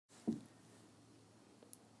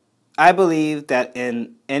I believe that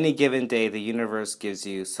in any given day, the universe gives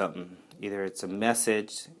you something. Either it's a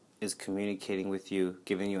message, is communicating with you,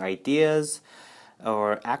 giving you ideas,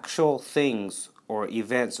 or actual things, or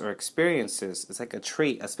events, or experiences. It's like a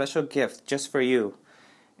treat, a special gift just for you.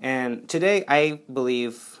 And today, I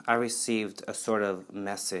believe I received a sort of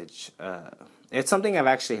message. It's something I've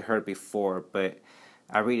actually heard before, but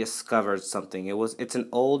I rediscovered something. It's an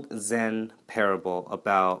old Zen parable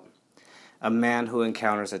about a man who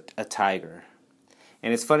encounters a tiger.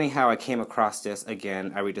 And it's funny how I came across this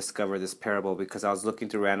again. I rediscovered this parable because I was looking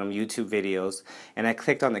through random YouTube videos, and I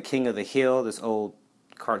clicked on the King of the Hill, this old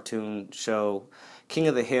cartoon show, King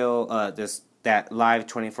of the Hill, that live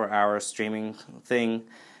 24-hour streaming thing.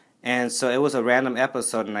 And so it was a random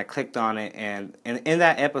episode, and I clicked on it, and in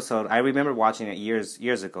that episode, I remember watching it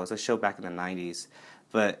years ago. It's a show back in the 90s.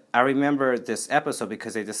 But I remember this episode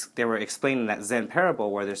because they were explaining that Zen parable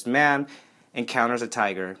where this man encounters a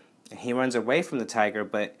tiger, and he runs away from the tiger,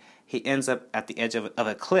 but he ends up at the edge of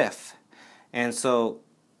a cliff. And so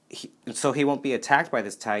he won't be attacked by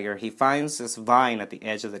this tiger. He finds this vine at the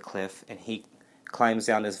edge of the cliff, and he climbs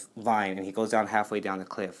down this vine, and he goes down halfway down the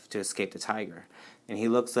cliff to escape the tiger. And he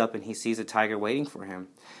looks up, and he sees a tiger waiting for him.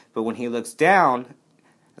 But when he looks down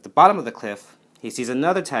at the bottom of the cliff, he sees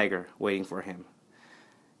another tiger waiting for him.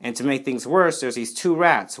 And to make things worse, there's these two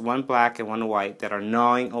rats, one black and one white, that are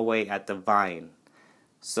gnawing away at the vine.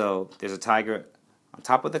 So there's a tiger on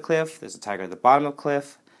top of the cliff, there's a tiger at the bottom of the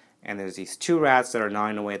cliff, and there's these two rats that are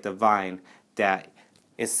gnawing away at the vine that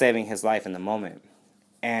is saving his life in the moment.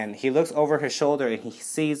 And he looks over his shoulder and he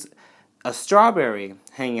sees a strawberry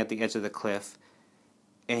hanging at the edge of the cliff,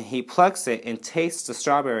 and he plucks it and tastes the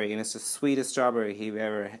strawberry, and it's the sweetest strawberry he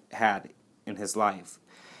ever had in his life.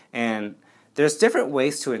 And there's different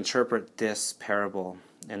ways to interpret this parable,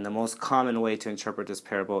 and the most common way to interpret this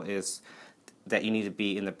parable is that you need to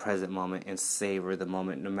be in the present moment and savor the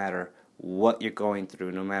moment no matter what you're going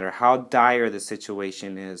through, no matter how dire the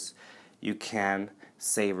situation is, you can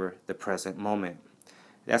savor the present moment.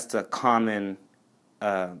 That's the common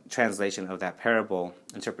translation of that parable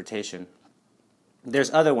interpretation.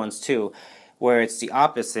 There's other ones too, where it's the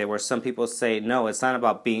opposite, where some people say, no, it's not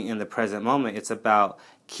about being in the present moment, it's about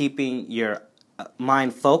keeping your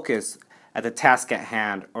mind focused at the task at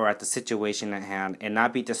hand or at the situation at hand and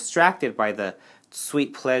not be distracted by the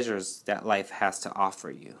sweet pleasures that life has to offer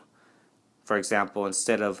you. For example,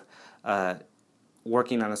 instead of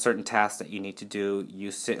working on a certain task that you need to do,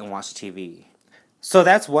 you sit and watch TV. So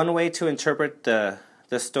that's one way to interpret the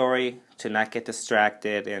story, to not get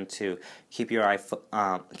distracted and to keep your eye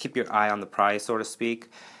on the prize, so to speak.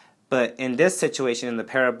 But in this situation, in the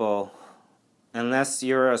parable, unless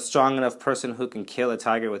you're a strong enough person who can kill a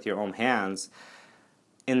tiger with your own hands,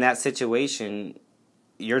 in that situation,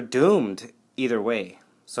 you're doomed either way.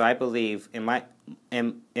 So I believe, in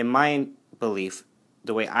my belief,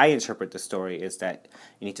 the way I interpret the story is that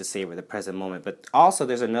you need to savor the present moment. But also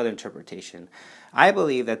there's another interpretation. I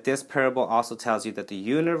believe that this parable also tells you that the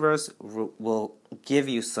universe will give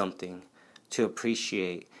you something to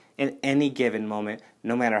appreciate in any given moment,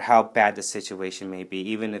 no matter how bad the situation may be,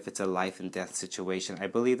 even if it's a life and death situation. I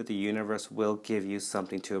believe that the universe will give you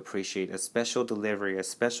something to appreciate, a special delivery, a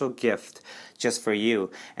special gift just for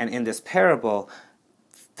you. And in this parable,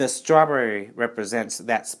 the strawberry represents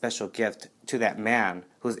that special gift to that man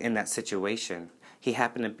who's in that situation. He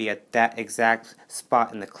happened to be at that exact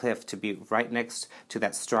spot in the cliff to be right next to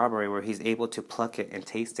that strawberry where he's able to pluck it and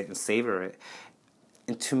taste it and savor it.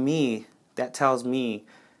 And to me, that tells me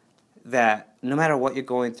that no matter what you're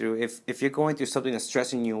going through, if you're going through something that's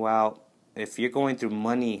stressing you out, if you're going through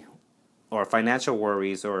money or financial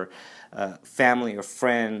worries or family or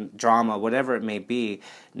friend drama, whatever it may be,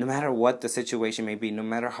 no matter what the situation may be, no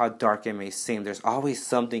matter how dark it may seem, there's always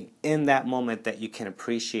something in that moment that you can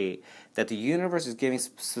appreciate, that the universe is giving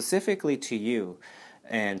specifically to you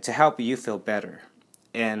and to help you feel better.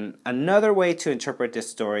 And another way to interpret this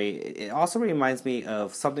story, it also reminds me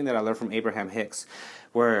of something that I learned from Abraham Hicks,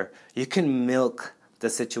 where you can milk the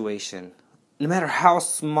situation, no matter how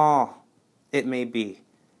small it may be.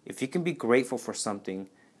 If you can be grateful for something,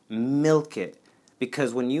 milk it.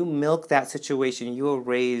 Because when you milk that situation, you will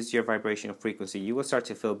raise your vibrational frequency. You will start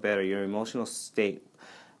to feel better. Your emotional state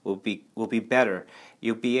will be better.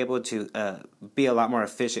 You'll be able to be a lot more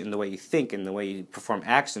efficient in the way you think and the way you perform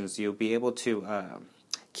actions. You'll be able to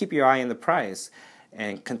keep your eye on the prize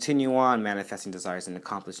and continue on manifesting desires and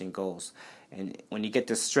accomplishing goals. And when you get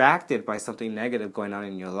distracted by something negative going on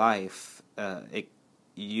in your life,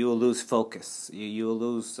 you'll lose focus.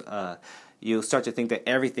 You'll start to think that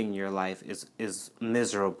everything in your life is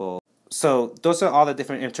miserable. So those are all the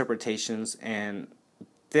different interpretations, and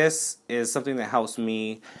this is something that helps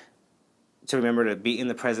me to remember to be in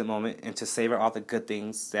the present moment and to savor all the good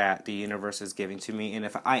things that the universe is giving to me. And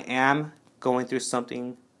if I am going through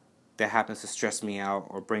something that happens to stress me out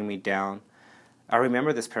or bring me down, I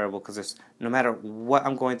remember this parable because there's, no matter what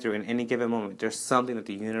I'm going through in any given moment, there's something that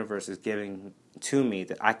the universe is giving to me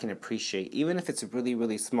that I can appreciate, even if it's really,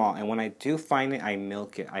 really small. And when I do find it, I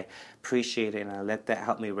milk it. I appreciate it, and I let that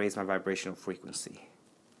help me raise my vibrational frequency.